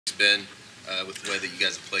been with the way that you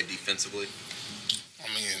guys have played defensively? I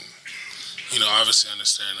mean, obviously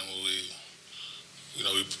understanding when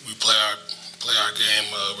we play our game,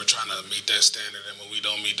 we're trying to meet that standard, and when we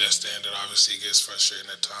don't meet that standard, obviously it gets frustrating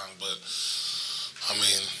at times. But I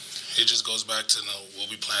mean, it just goes back to what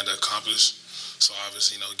we plan to accomplish. So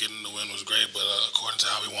obviously, getting the win was great, but according to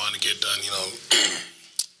how we wanted to get done,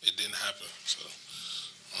 it didn't happen. So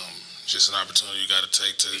just an opportunity you got to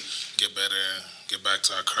take to get better and get back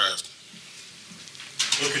to our craft.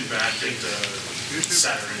 Looking back at the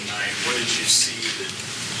Saturday night, what did you see that you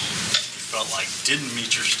felt like didn't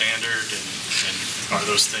meet your standard, and are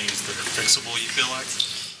those things that are fixable, you feel like?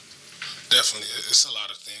 Definitely. It's a lot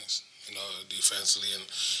of things, defensively, and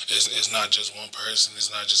it's not just one person,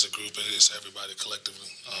 it's not just a group, it's everybody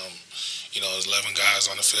collectively. There's 11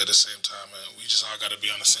 guys on the field at the same time, and we just all got to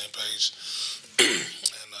be on the same page and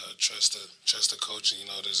trust the coaching.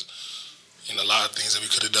 There's a lot of things that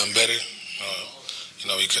we could have done better.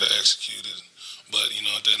 We could have executed, but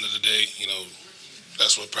at the end of the day,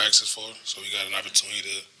 that's what practice is for. So we got an opportunity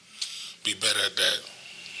to be better at that.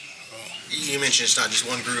 You mentioned it's not just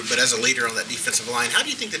one group, but as a leader on that defensive line, how do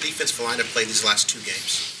you think the defensive line have played these last 2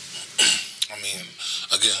 games? I mean,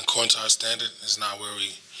 again, according to our standard, it's not where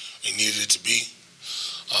we needed it to be.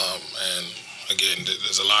 And again,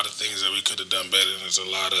 there's a lot of things that we could have done better. There's a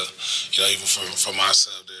lot of, even for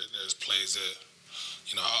myself, there's plays that,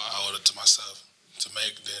 I owe it to myself to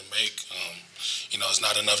didn't make. It's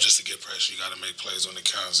not enough just to get pressure. You got to make plays when it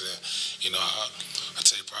counts. And, I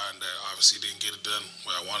take pride in that. Obviously, didn't get it done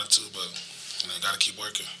where I wanted to, but, got to keep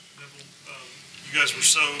working. You guys were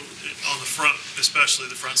so, on the front, especially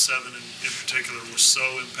the front 7 in particular, was so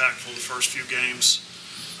impactful the first few games,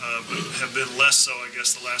 but have been less so, I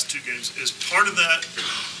guess, the last 2 games. Is part of that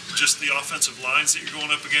just the offensive lines that you're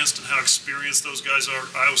going up against and how experienced those guys are?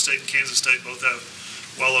 Iowa State and Kansas State both have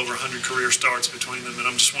well over 100 career starts between them, and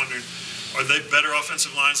I'm just wondering, are they better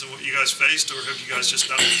offensive lines than what you guys faced, or have you guys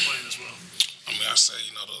just not been playing as well? I mean, I say,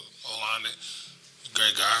 the O-line,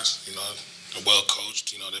 great guys, they're well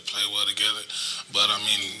coached, they play well together. But, I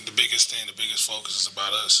mean, the biggest focus is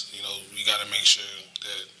about us. We got to make sure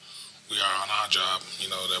that we are on our job,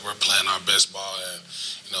 that we're playing our best ball, and,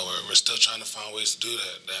 we're still trying to find ways to do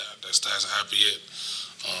that. That hasn't happened yet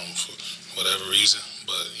for whatever reason.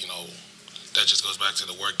 But, that just goes back to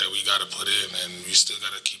the work that we got to put in, and we still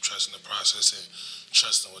got to keep trusting the process and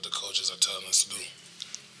trusting what the coaches are telling us to do.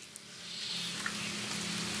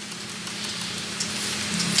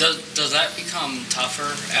 Does that become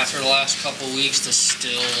tougher after the last couple of weeks to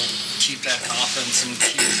still keep that confidence and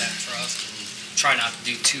keep that trust and try not to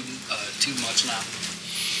do too much now?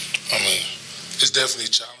 I mean, it's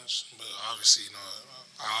definitely a challenge, but obviously,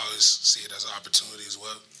 I always see it as an opportunity as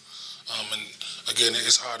well. And again,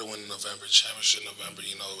 it's hard to win in November, championship in November,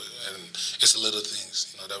 and it's the little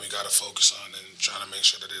things, that we got to focus on and try to make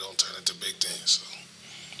sure that they don't turn into big things. So.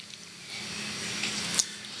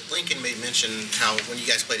 Lincoln made mention how when you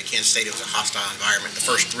guys played at Kansas State, it was a hostile environment, the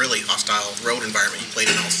first really hostile road environment you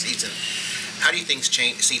played in all season. How do you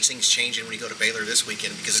see things changing when you go to Baylor this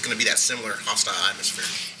weekend? Because it's going to be that similar hostile atmosphere.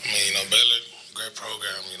 I mean, Baylor, great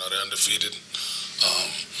program. They're undefeated.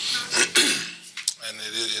 And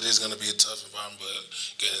it is going to be a tough environment, but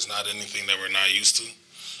again, it's not anything that we're not used to.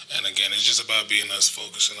 And again, it's just about being us,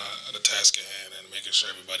 focusing on the task at hand and making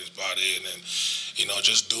sure everybody's bought in. And,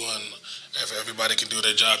 just doing, if everybody can do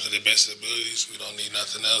their job to their best abilities, we don't need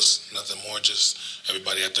nothing else, nothing more, just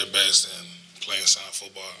everybody at their best and playing sound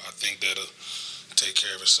football. I think that'll take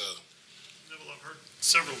care of itself. Neville, I've heard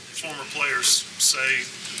several former players say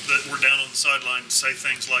that we're down on the sideline, say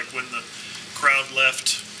things like when the crowd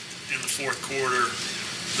left in the fourth quarter,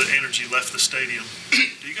 the energy left the stadium.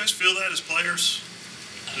 Do you guys feel that as players?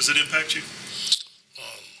 Does it impact you?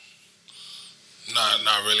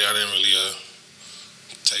 Not really. I didn't really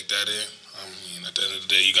take that in. I mean, at the end of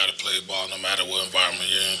the day, you got to play ball no matter what environment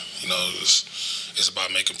you're in. It's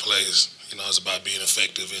about making plays. It's about being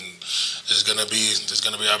effective, and there's gonna be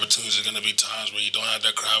opportunities. There's gonna be times where you don't have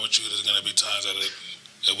that crowd with you. There's gonna be times that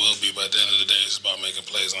it will be. But at the end of the day, it's about making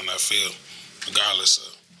plays on that field, regardless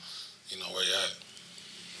of where you're at.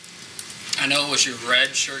 I know it was your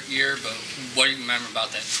red shirt year, but what do you remember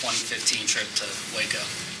about that 2015 trip to Waco?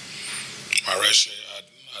 My red shirt,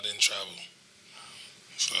 I didn't travel.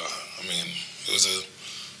 So, I mean, it was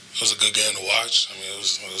a good game to watch. I mean, it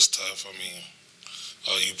was tough. I mean,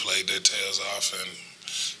 you played their tails off and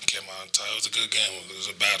came out on top. It was a good game. It was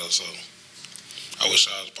a battle, so I wish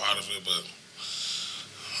I was part of it, but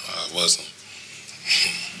I wasn't.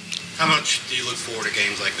 How much do you look forward to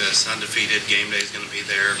games like this? Undefeated, game day is going to be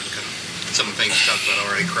there. some of the things you talked about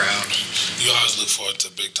already, crowd. You always look forward to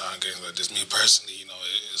big time games like this. Me personally,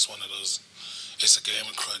 it's one of those. It's a game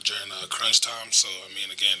during crunch time. So I mean,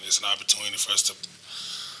 again, it's an opportunity for us to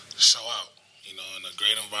show out. In a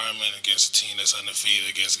great environment against a team that's undefeated,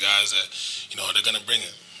 against guys that they're gonna bring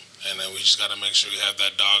it, and then we just gotta make sure we have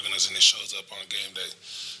that dog in us, and it shows up on game day.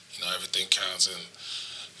 Everything counts, and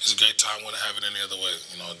it's a great time. Wouldn't have it any other way.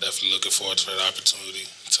 Definitely looking forward to that opportunity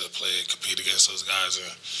to play and compete against those guys,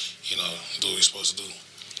 and do what we're supposed to do.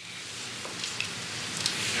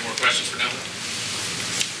 Any more questions for Neville?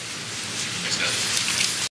 Thanks, Neville.